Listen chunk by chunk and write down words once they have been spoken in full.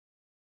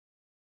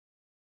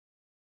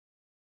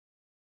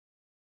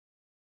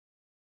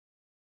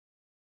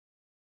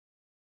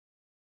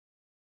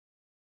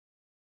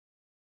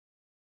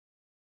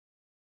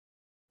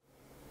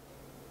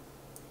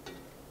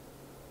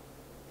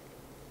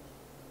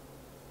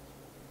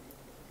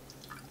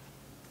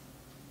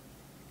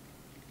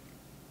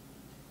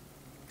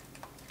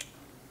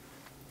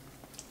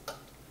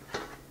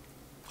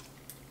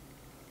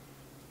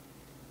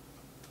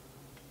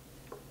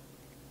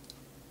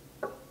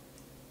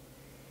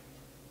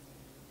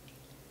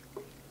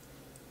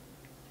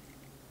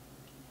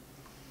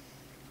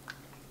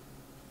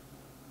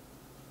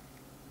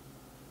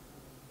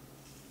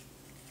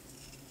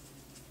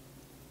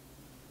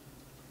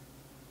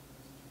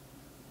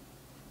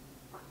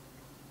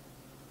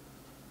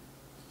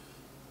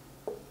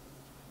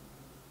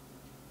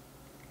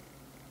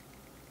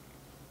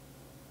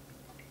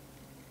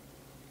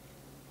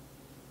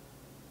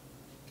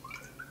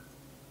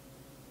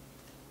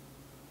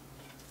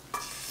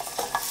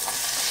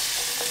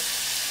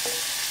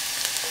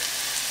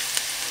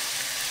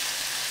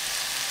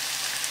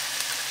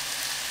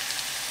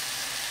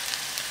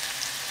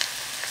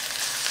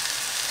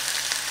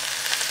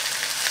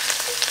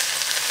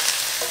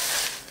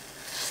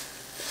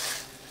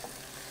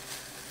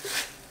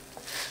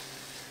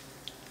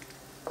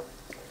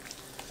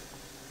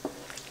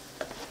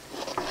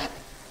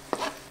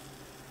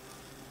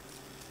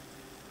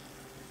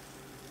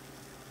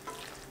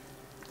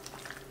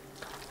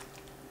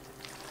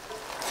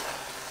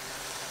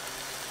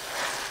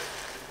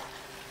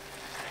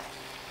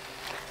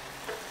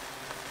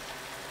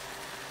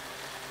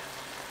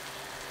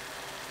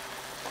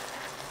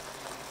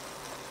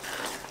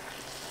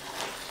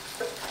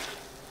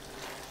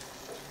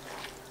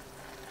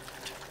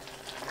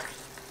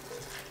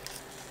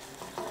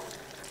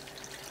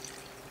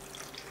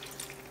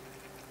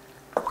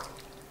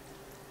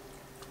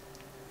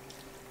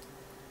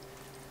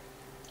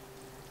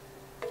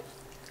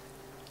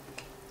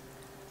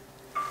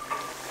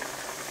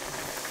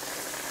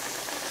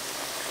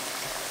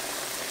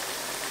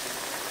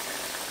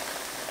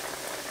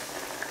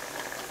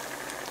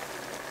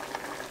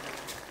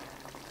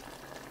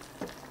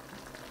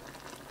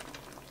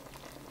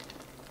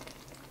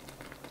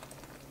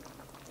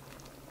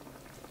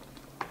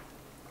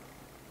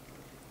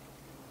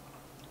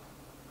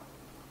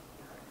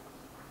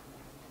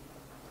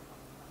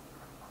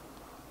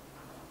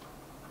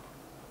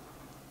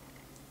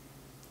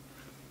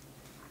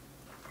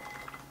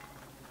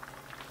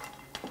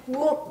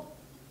Whoa.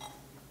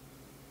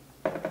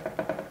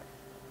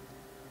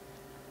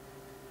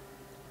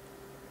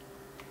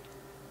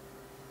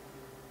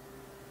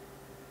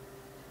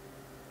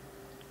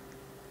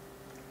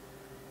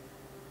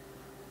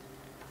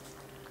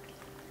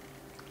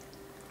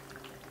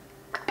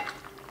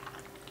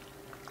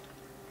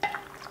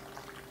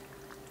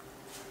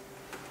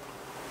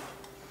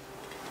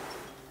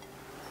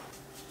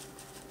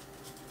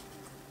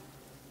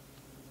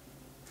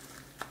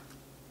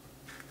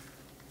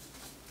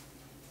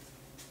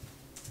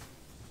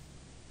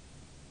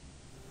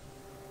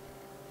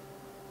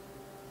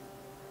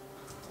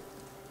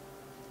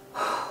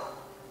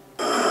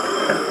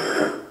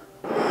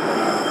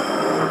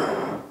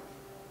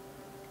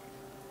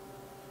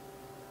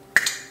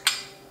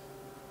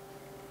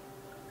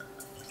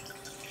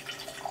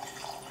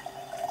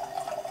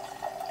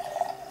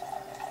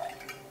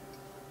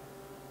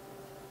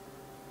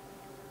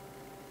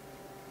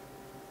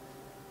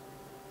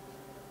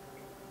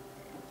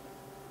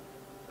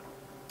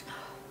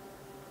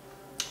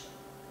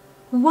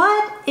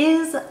 What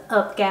is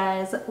up,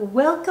 guys?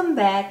 Welcome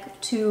back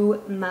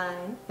to my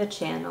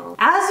channel.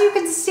 As you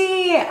can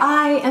see,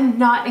 I am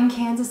not in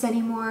Kansas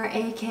anymore,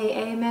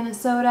 aka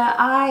Minnesota.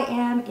 I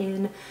am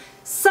in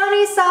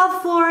sunny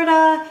South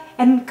Florida,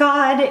 and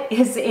God,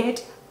 is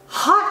it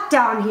hot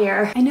down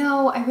here. I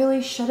know I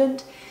really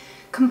shouldn't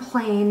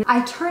complain.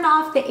 I turn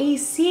off the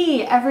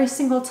AC every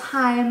single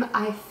time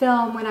I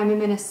film when I'm in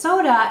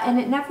Minnesota, and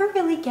it never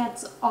really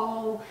gets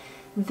all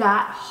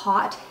that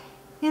hot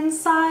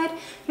inside.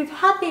 We've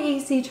had the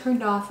AC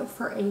turned off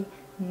for a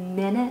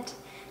minute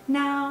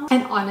now,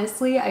 and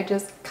honestly I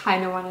just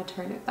kind of want to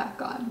turn it back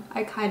on.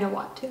 I kind of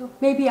want to.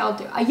 Maybe I'll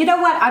do it. You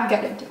know what? I'm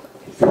gonna do it.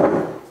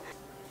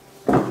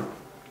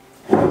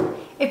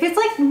 If it's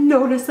like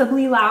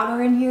noticeably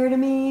louder in here to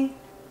me,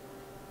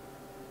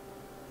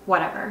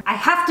 whatever. I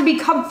have to be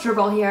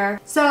comfortable here.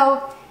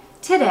 So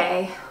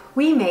today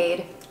we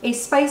made a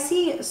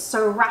spicy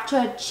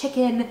Sriracha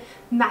chicken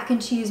mac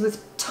and cheese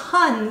with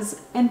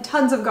tons and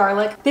tons of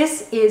garlic.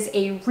 This is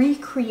a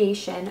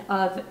recreation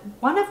of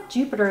one of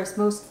Jupiter's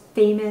most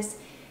famous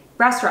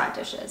restaurant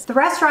dishes. The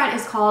restaurant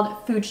is called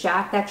Food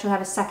Shack. They actually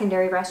have a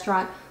secondary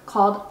restaurant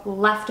called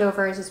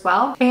Leftovers as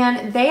well.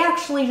 And they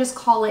actually just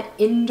call it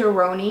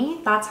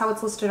Indoroni. That's how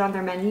it's listed on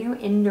their menu,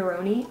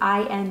 Indoroni,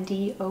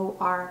 I-N-D-O-R-O-N-I.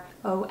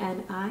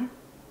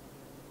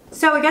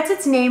 So it gets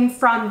its name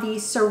from the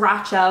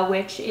Sriracha,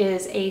 which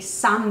is a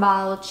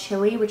sambal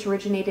chili, which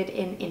originated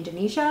in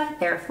Indonesia,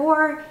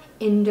 therefore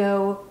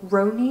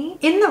Indoroni.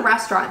 In the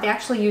restaurant, they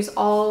actually use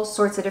all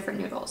sorts of different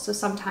noodles. So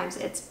sometimes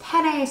it's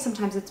penne,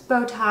 sometimes it's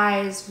bow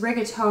ties,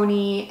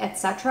 rigatoni,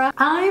 etc.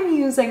 I'm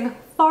using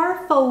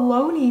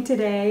Farfalloni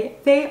today.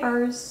 They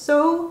are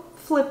so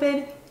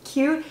flippin'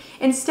 cute.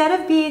 Instead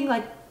of being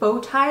like bow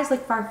ties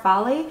like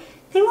farfalle,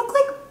 they look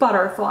like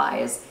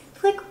butterflies.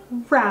 They're like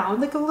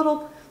round, like a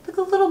little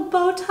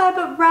bow tie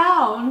but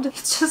round.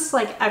 It's just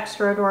like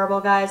extra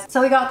adorable, guys.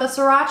 So we got the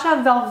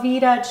Sriracha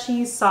Velveeta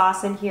cheese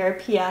sauce in here.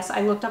 P.S.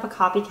 I looked up a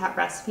copycat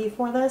recipe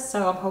for this,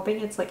 so I'm hoping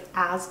it's like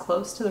as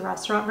close to the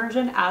restaurant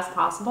version as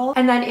possible.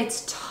 And then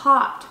it's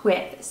topped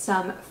with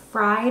some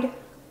fried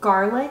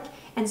garlic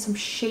and some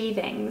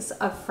shavings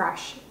of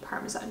fresh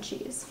Parmesan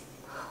cheese.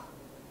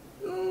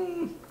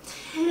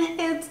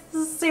 It's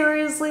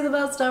seriously the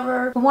best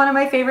ever. One of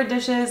my favorite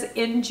dishes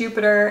in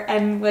Jupiter,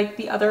 and like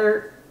the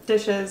other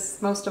dishes,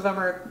 most of them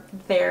are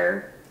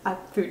there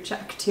at Food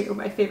Shack too.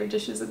 My favorite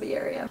dishes in the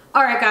area.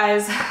 All right,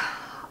 guys,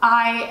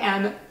 I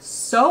am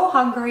so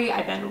hungry.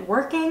 I've been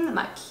working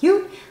my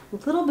cute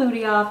little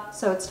booty off,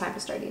 so it's time to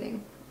start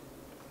eating.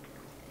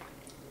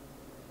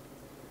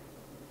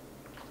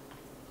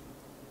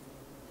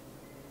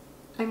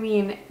 I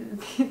mean,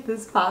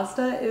 this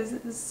pasta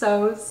is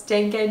so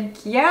stinking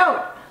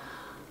cute.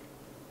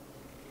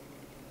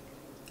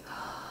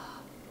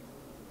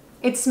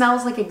 It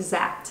smells like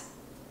exact.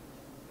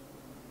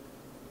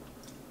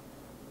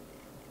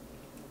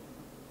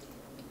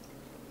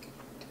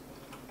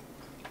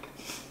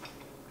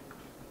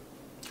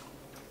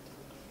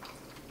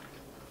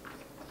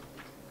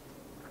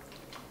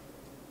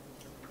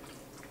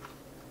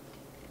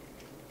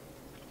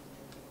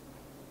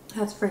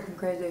 That's freaking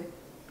crazy.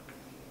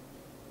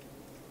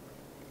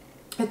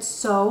 It's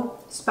so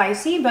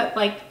spicy, but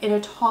like in a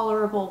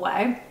tolerable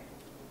way.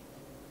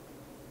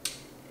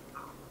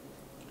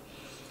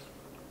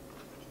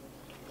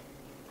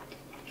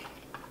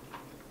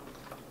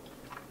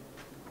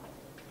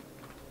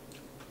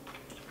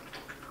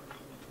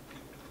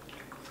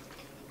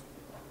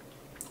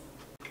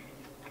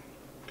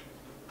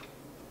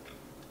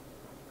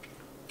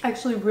 I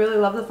actually really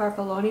love the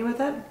farfalloni with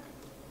it.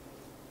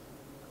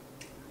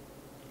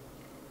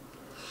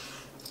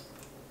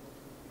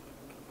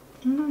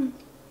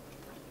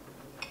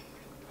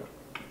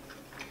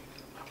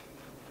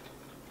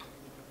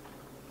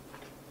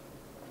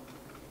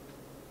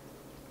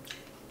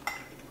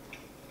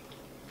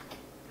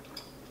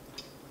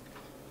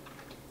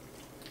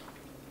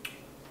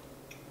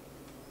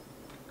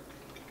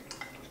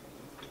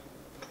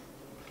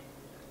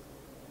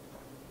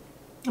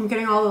 I'm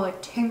getting all the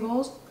like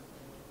tingles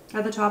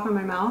at the top of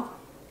my mouth.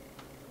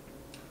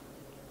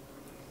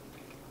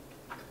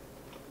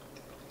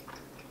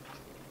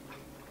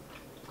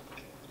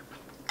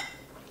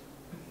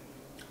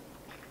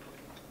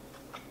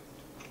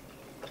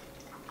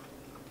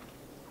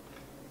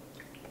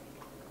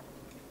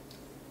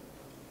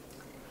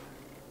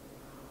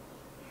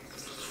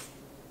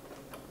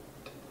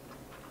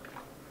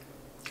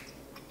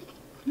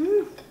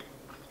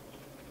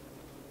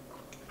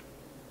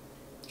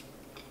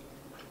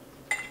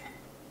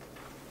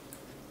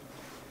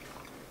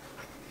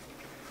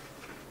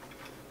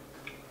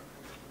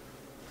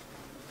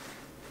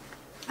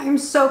 I'm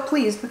so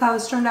pleased with how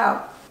this turned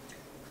out.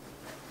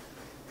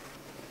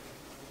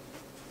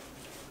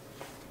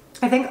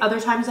 I think other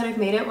times that I've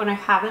made it when I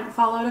haven't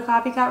followed a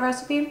copycat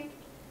recipe,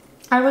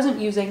 I wasn't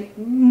using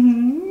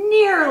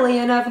nearly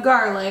enough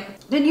garlic.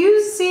 Did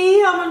you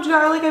see how much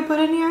garlic I put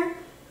in here?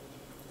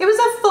 It was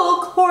a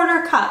full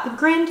quarter cup.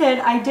 Granted,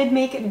 I did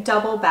make a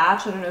double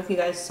batch. I don't know if you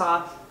guys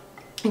saw.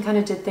 I kind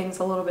of did things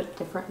a little bit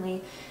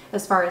differently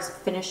as far as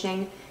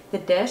finishing the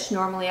dish.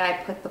 Normally I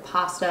put the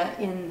pasta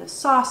in the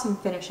sauce and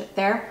finish it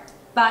there,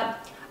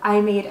 but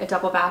I made a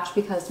double batch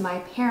because my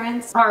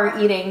parents are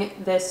eating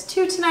this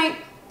too tonight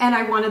and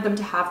I wanted them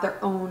to have their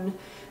own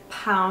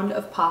pound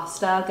of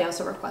pasta. They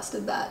also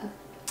requested that,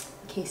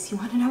 in case you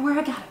want to know where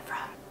I got it from.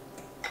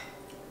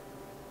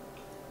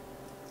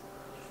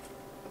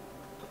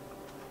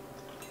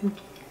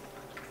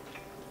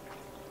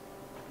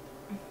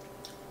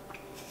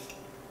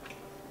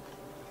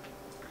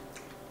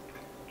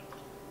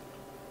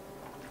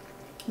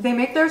 They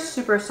make theirs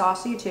super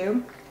saucy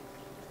too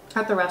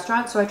at the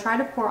restaurant, so I try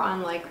to pour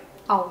on like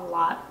a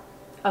lot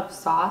of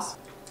sauce.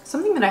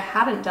 Something that I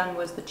hadn't done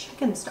was the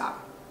chicken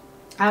stock.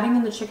 Adding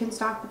in the chicken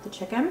stock with the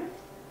chicken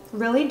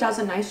really does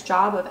a nice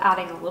job of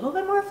adding a little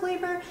bit more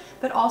flavor,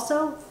 but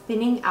also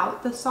thinning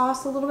out the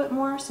sauce a little bit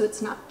more so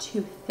it's not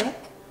too thick.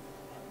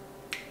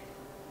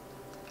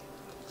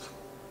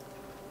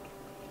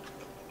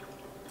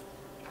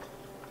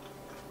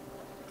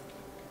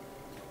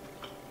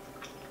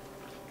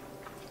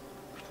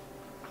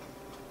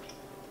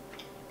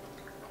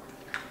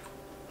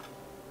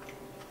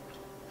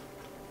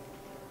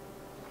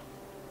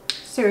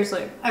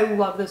 Seriously, I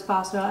love this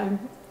pasta.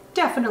 I'm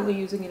definitely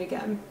using it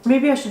again.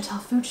 Maybe I should tell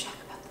Food Shack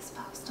about this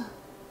pasta.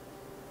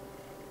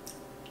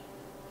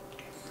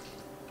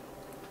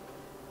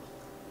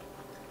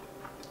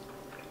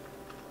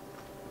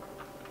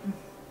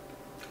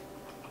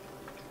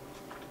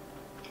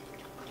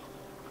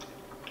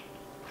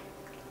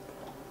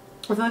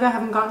 I feel like I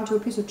haven't gotten to a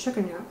piece of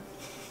chicken yet.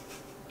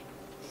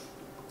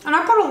 And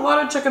I put a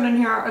lot of chicken in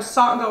here. I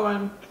saw it go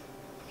in.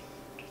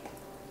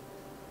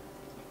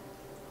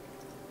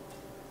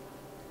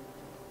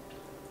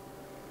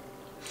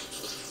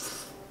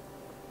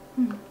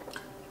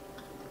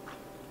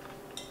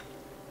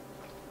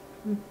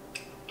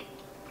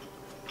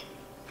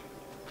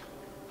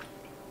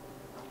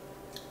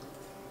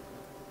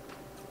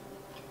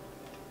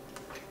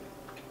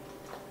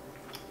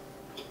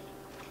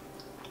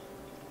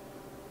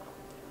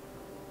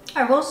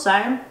 I will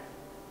say,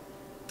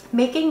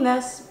 making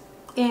this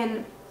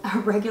in a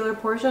regular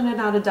portion and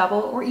not a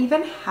double or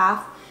even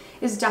half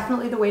is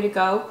definitely the way to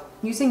go.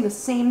 Using the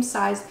same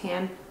size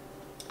pan,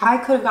 I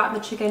could have gotten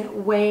the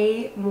chicken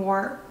way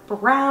more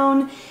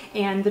brown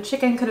and the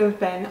chicken could have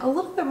been a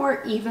little bit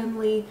more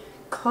evenly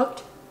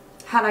cooked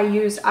had I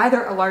used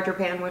either a larger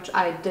pan, which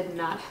I did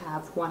not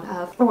have one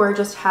of, or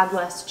just had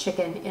less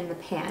chicken in the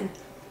pan.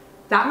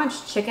 That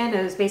much chicken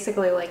is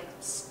basically like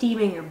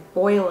steaming or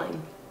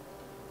boiling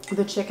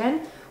the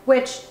chicken,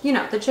 which, you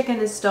know, the chicken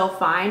is still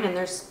fine and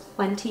there's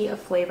plenty of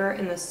flavor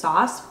in the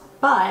sauce,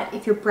 but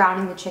if you're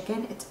browning the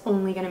chicken, it's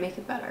only going to make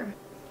it better.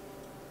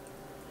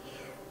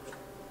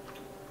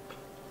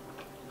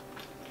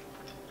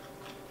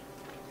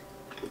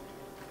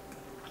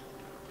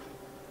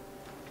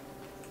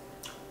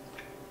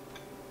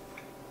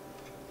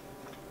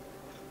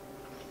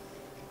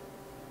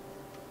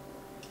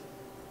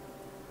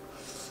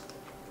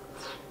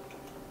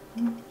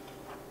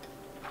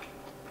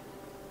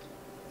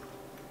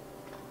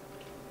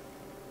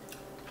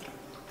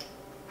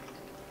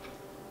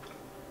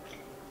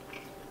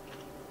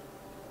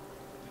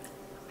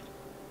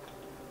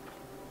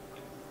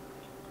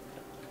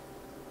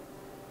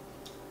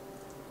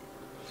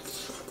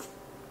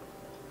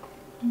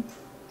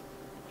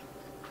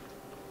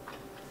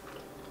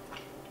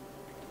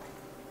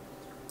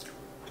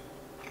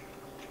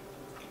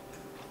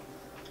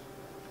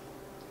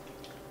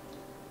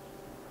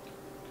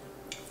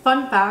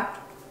 Fun fact,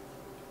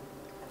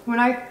 when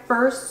I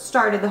first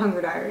started the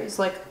Hunger Diaries,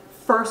 like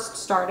first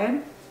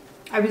started,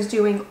 I was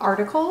doing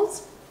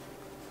articles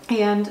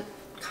and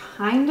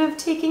kind of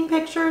taking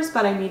pictures,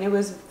 but I mean, it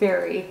was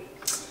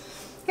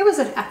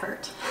an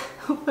effort.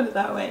 I'll put it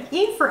that way.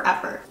 E for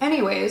effort.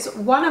 Anyways,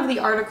 one of the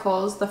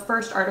articles, the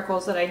first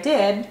articles that I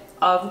did,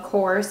 of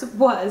course,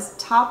 was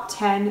top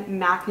 10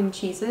 mac and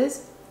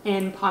cheeses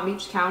in Palm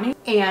Beach County.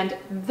 And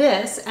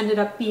this ended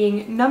up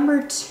being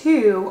number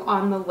 2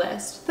 on the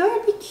list. Though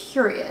I'd be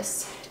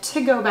curious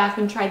to go back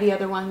and try the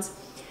other ones.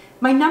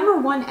 My number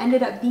one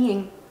ended up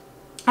being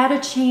at a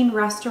chain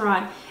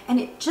restaurant, and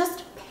it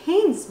just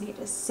pains me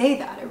to say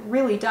that, it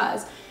really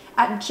does,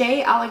 at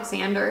J.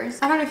 Alexander's.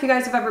 I don't know if you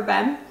guys have ever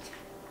been,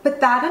 but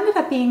that ended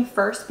up being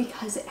first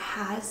because it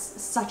has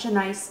such a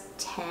nice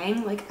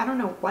tang. Like, I don't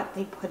know what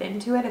they put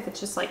into it, if it's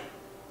just like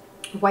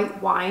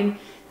white wine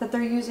that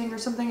they're using or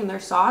something in their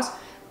sauce,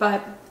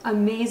 but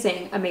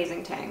amazing,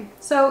 amazing tang.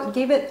 So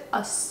gave it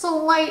a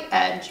slight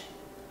edge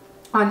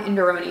on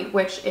Indoroni,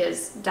 which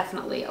is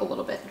definitely a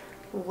little bit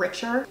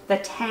richer. The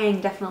tang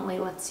definitely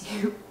lets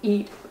you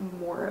eat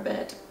more of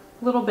it.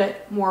 A little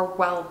bit more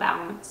well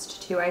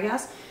balanced too, I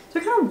guess. So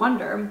I kind of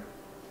wonder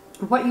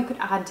what you could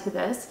add to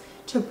this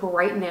to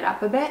brighten it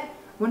up a bit.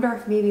 Wonder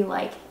if maybe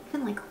like,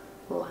 even like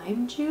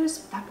lime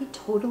juice, would that be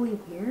totally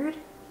weird?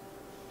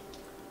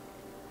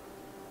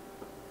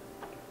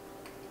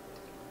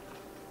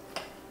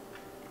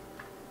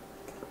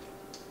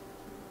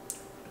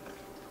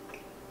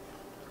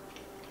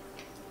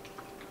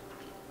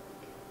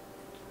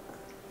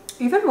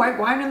 Even white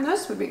wine in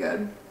this would be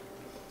good.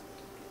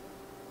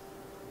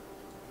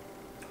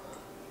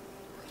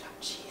 Look how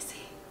cheesy.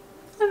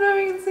 I don't know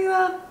if you can see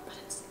that, but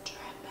it's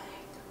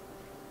dripping.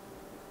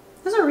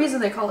 There's a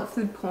reason they call it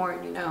food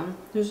porn, you know.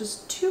 There's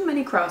just too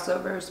many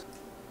crossovers.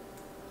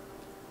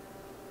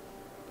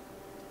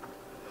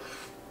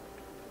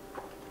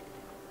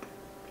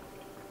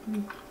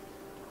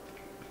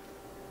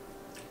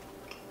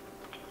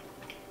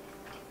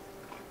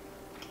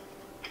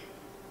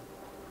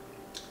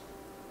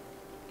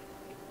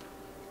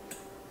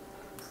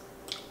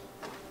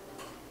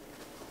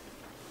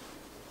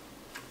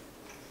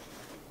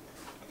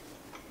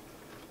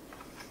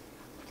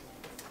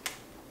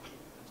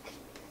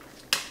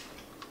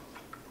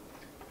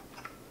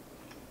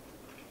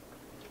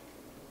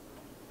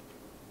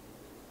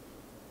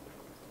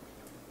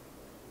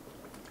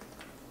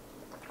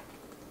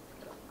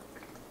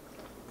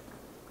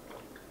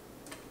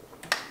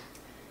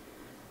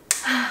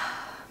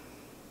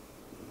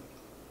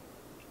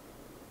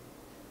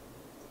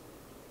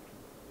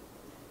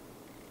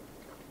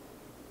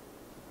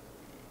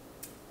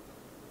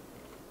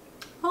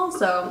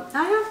 Also,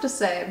 I have to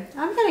say,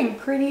 I'm getting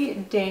pretty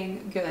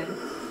dang good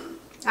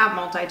at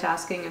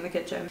multitasking in the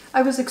kitchen.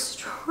 I was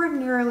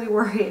extraordinarily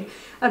worried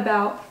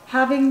about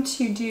having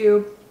to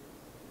do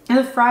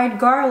the fried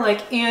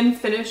garlic and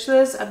finish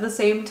this at the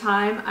same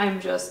time. I'm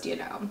just, you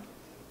know,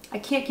 I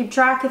can't keep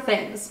track of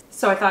things.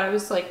 So I thought it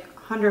was like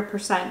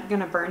 100%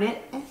 gonna burn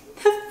it. And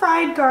the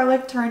fried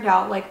garlic turned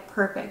out like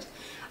perfect.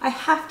 I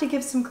have to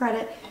give some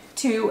credit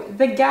to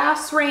the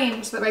gas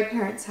range that my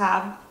parents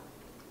have.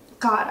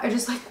 God, I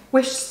just like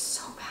wish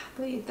so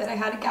badly that I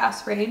had a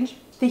gas range.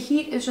 The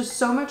heat is just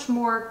so much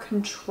more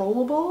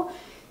controllable.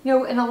 You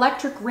know, an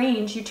electric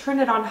range, you turn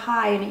it on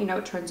high and you know,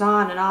 it turns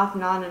on and off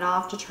and on and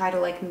off to try to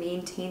like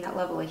maintain that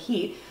level of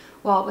heat.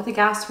 Well, with a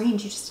gas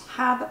range, you just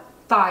have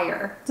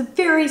fire. It's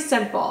very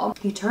simple.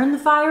 You turn the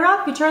fire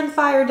up, you turn the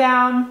fire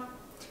down.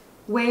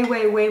 Way,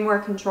 way, way more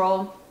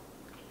control.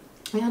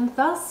 And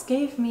thus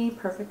gave me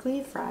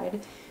perfectly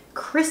fried,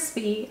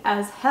 crispy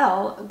as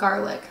hell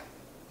garlic.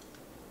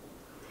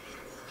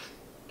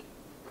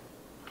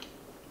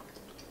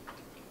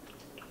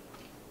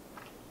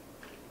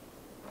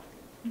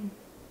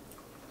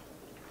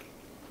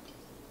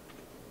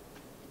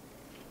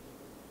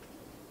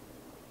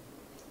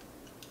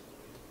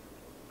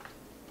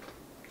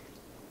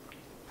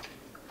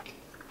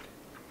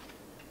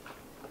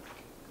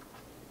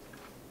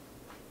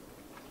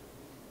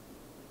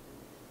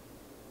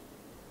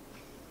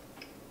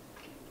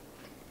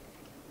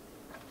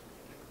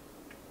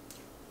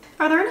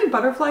 Are there any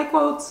butterfly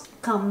quotes?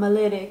 Come my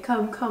lady,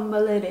 come my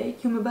lady,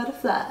 you my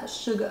butterfly,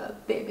 sugar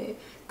baby.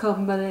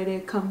 Come my lady,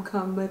 come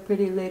my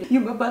pretty lady, you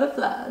my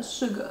butterfly,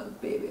 sugar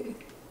baby.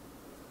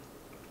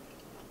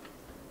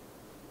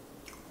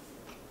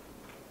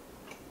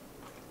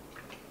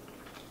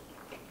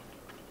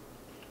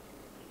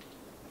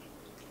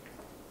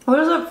 What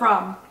is it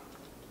from?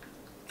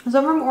 Is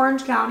it from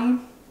Orange County?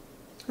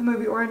 The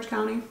movie Orange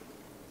County?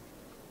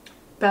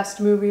 Best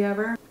movie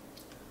ever.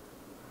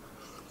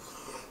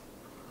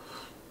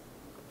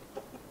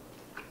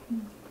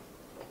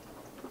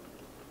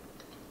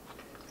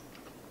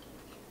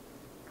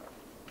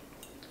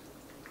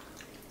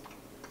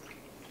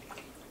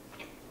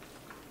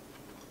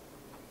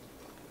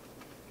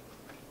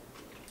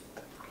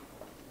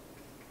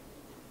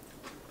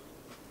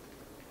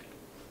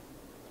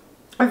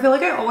 I feel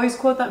like I always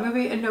quote that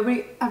movie and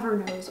nobody ever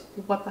knows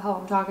what the hell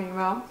I'm talking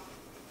about.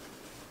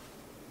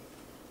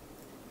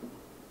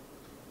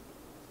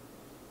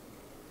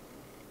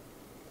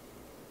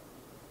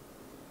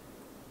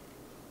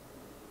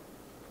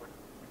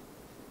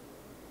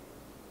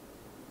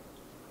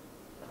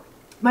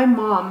 My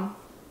mom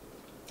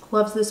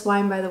loves this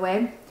wine, by the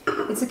way.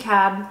 It's a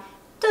cab.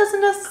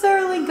 Doesn't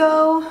necessarily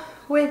go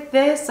with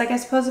this. Like, I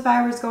suppose if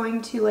I was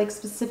going to like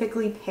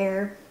specifically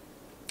pair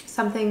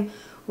something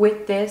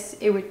with this,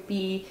 it would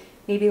be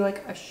maybe like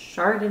a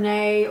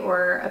Chardonnay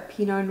or a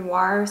Pinot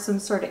Noir, some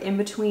sort of in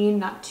between,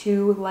 not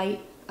too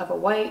light of a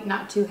white,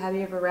 not too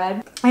heavy of a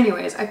red.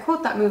 Anyways, I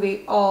quote that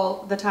movie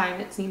all the time,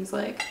 it seems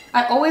like.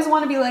 I always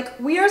want to be like,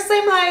 we are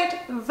same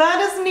height, that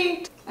is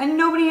neat. And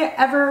nobody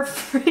ever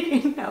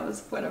freaking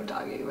knows what I'm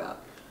talking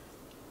about.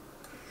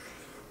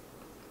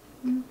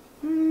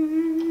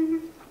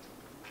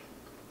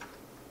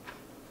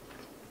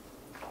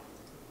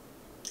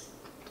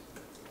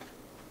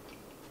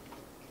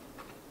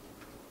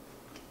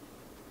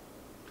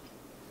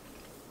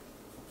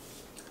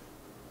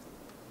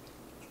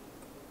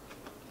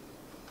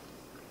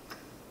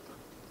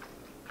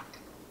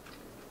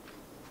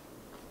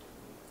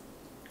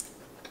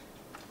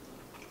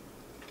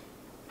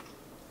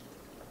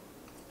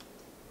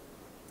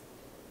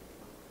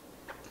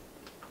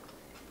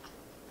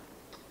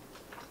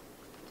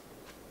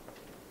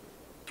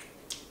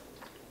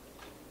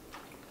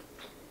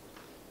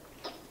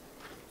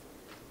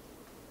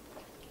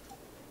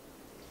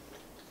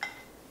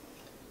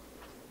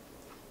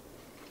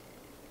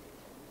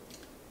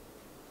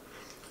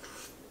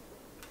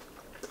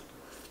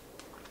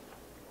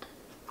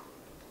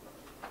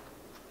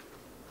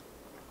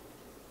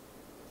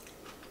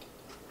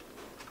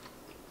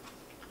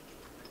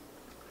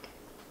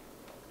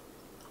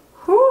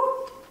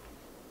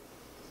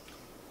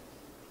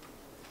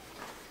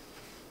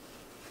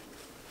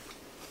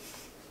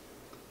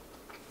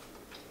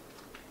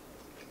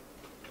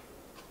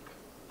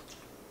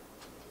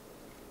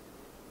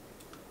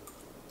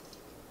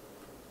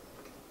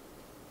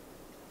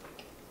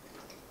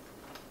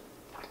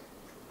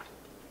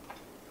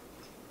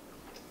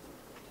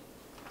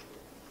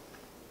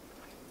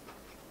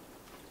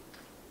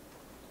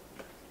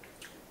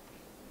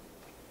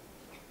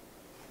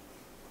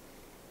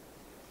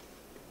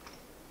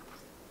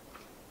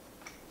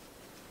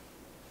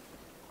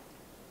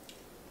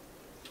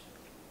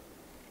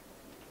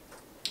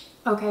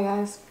 Okay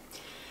guys,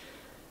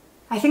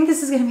 I think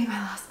this is gonna be my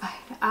last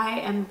bite. I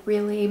am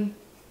really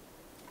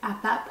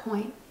at that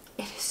point.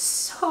 It is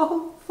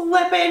so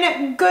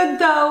flippin' good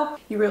though.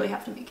 You really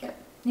have to make it.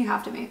 You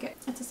have to make it.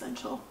 It's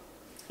essential.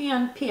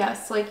 And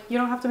P.S. like, you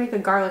don't have to make the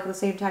garlic at the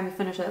same time you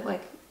finish it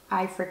like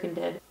I freaking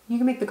did. You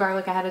can make the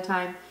garlic ahead of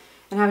time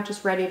and have it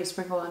just ready to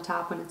sprinkle on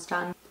top when it's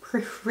done.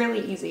 Really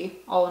easy,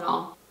 all in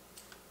all.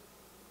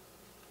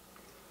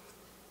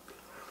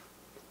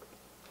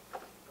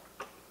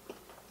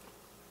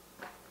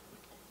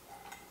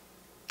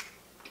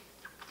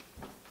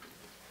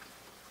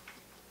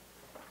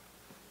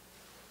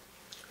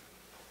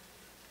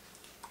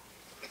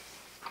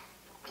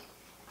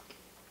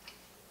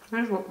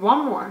 There's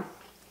one more.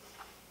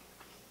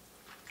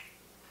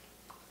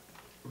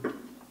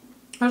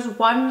 There's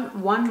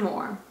one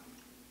more.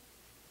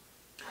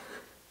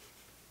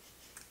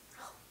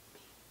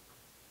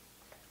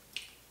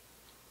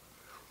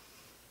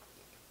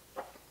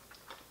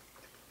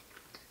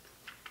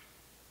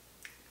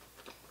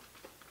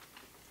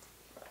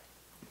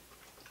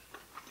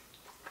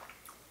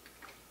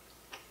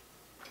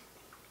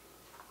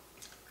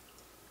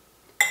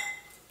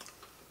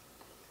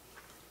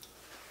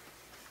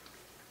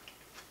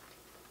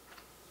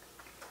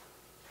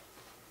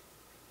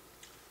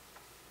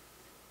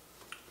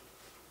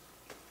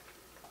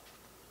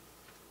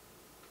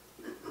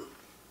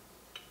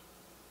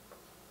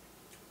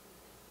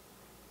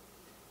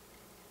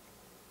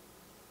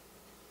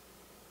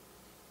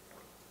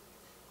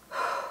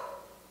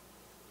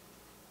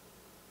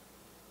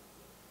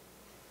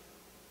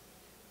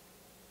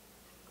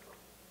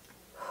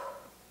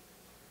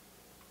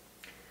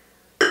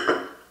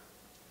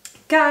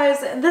 Guys,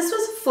 this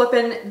was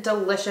flippin'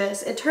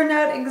 delicious. It turned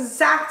out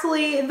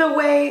exactly the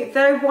way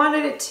that I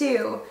wanted it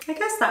to. I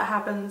guess that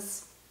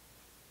happens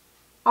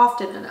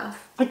often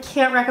enough. I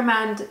can't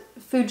recommend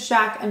Food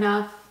Shack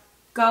enough.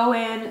 Go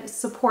in,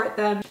 support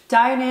them.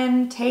 Dine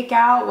in, take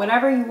out,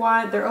 whatever you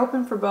want. They're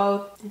open for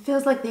both. It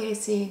feels like the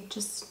AC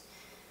just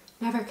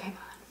never came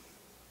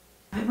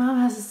on. My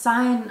mom has a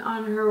sign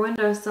on her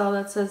windowsill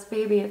that says,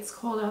 "Baby, it's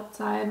cold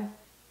outside."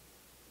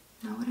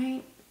 No, it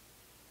ain't.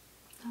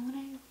 No, it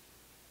ain't.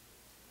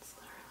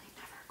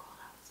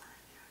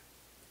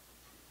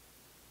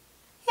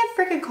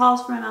 Freaking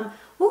calls from my mom.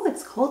 Oh,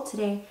 it's cold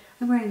today.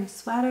 I'm wearing a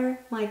sweater.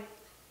 I'm like,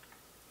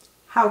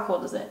 how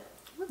cold is it?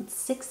 Oh, it's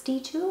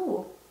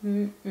 62.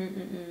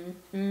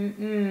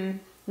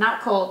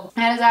 Not cold.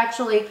 That is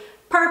actually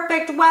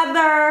perfect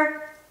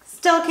weather.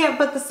 Still can't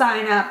put the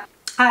sign up.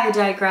 I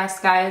digress,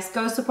 guys.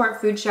 Go support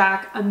Food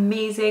Shack.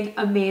 Amazing,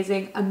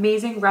 amazing,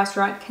 amazing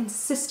restaurant.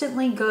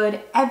 Consistently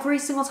good. Every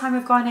single time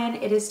I've gone in,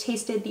 it has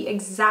tasted the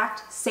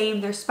exact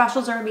same. Their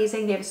specials are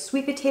amazing. They have a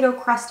sweet potato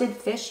crusted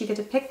fish. You get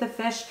to pick the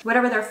fish,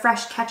 whatever their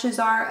fresh catches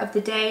are of the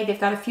day. They've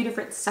got a few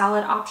different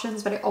salad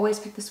options, but I always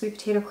pick the sweet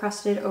potato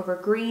crusted over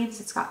greens.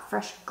 It's got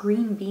fresh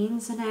green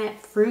beans in it,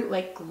 fruit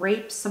like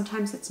grapes.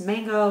 Sometimes it's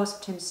mango,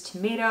 sometimes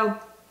tomato.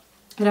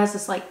 It has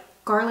this like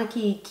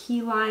garlicky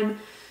key lime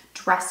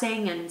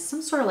dressing and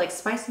some sort of like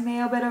spicy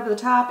mayo bit over the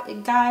top.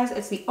 And guys,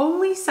 it's the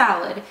only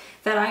salad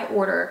that I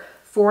order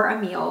for a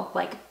meal,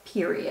 like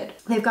period.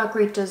 They've got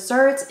great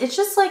desserts. It's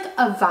just like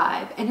a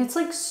vibe and it's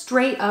like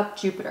straight up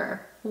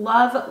Jupiter.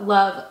 Love,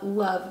 love,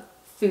 love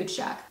food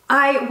shack.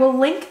 I will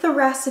link the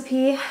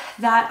recipe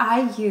that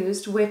I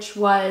used, which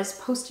was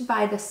posted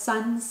by the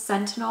Sun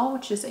Sentinel,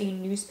 which is a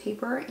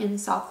newspaper in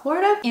South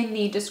Florida, in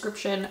the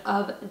description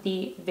of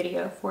the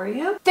video for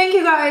you. Thank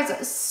you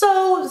guys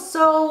so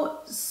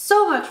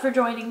much for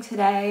joining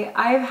today.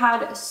 I've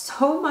had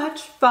so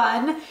much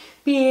fun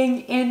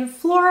being in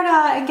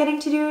Florida and getting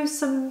to do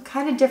some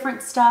kind of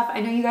different stuff.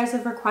 I know you guys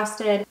have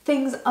requested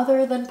things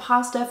other than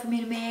pasta for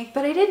me to make,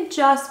 but I didn't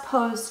just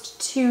post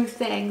 2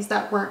 things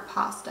that weren't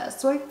pasta.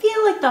 So I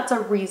feel like that's a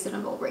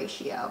reasonable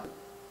ratio.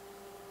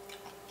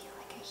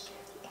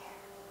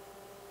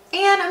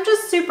 And I'm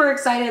just super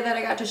excited that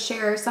I got to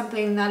share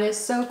something that is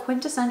so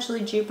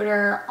quintessentially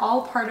Jupiter,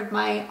 all part of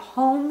my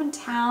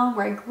hometown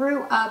where I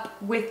grew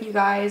up with you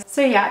guys.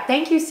 So yeah,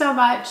 thank you so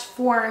much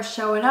for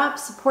showing up,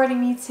 supporting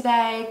me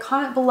today.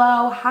 Comment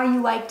below how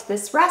you liked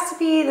this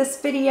recipe,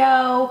 this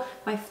video,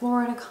 my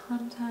Florida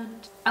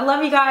content. I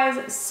love you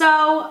guys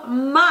so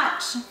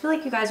much. I feel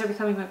like you guys are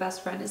becoming my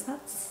best friend. Is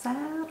that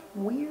sad,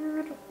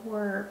 weird,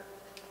 or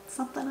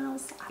something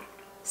else? I don't know.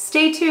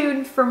 Stay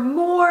tuned for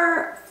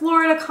more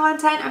Florida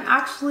content. I'm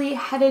actually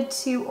headed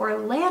to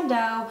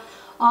Orlando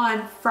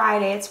on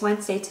Friday. It's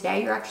Wednesday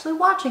today. You're actually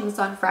watching this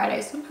on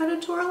Friday, so I'm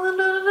headed to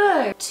Orlando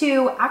today.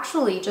 To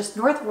actually just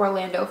north of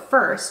Orlando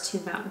first to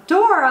Mount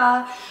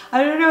Dora.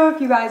 I don't know if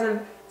you guys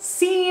have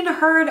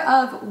heard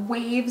of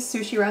Waves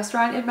Sushi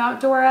Restaurant in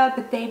Mount Dora,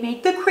 but they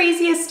make the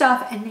craziest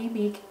stuff and they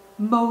make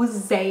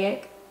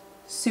mosaic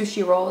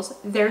sushi rolls.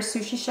 Their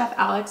sushi chef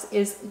Alex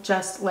is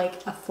just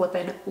like a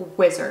flippin'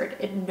 wizard,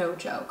 and no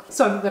joke.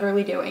 So I'm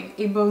literally doing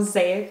a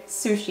mosaic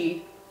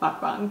sushi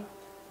mukbang.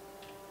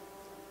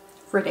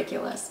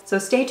 Ridiculous. So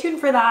stay tuned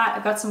for that.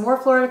 I've got some more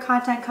Florida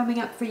content coming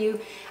up for you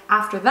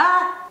after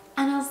that,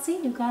 and I'll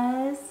see you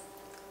guys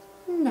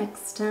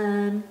next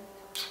time.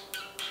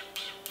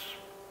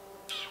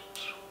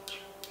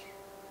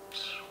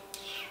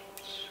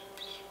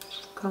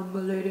 Come my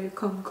lady,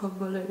 come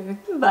my lady.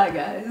 Bye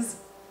guys.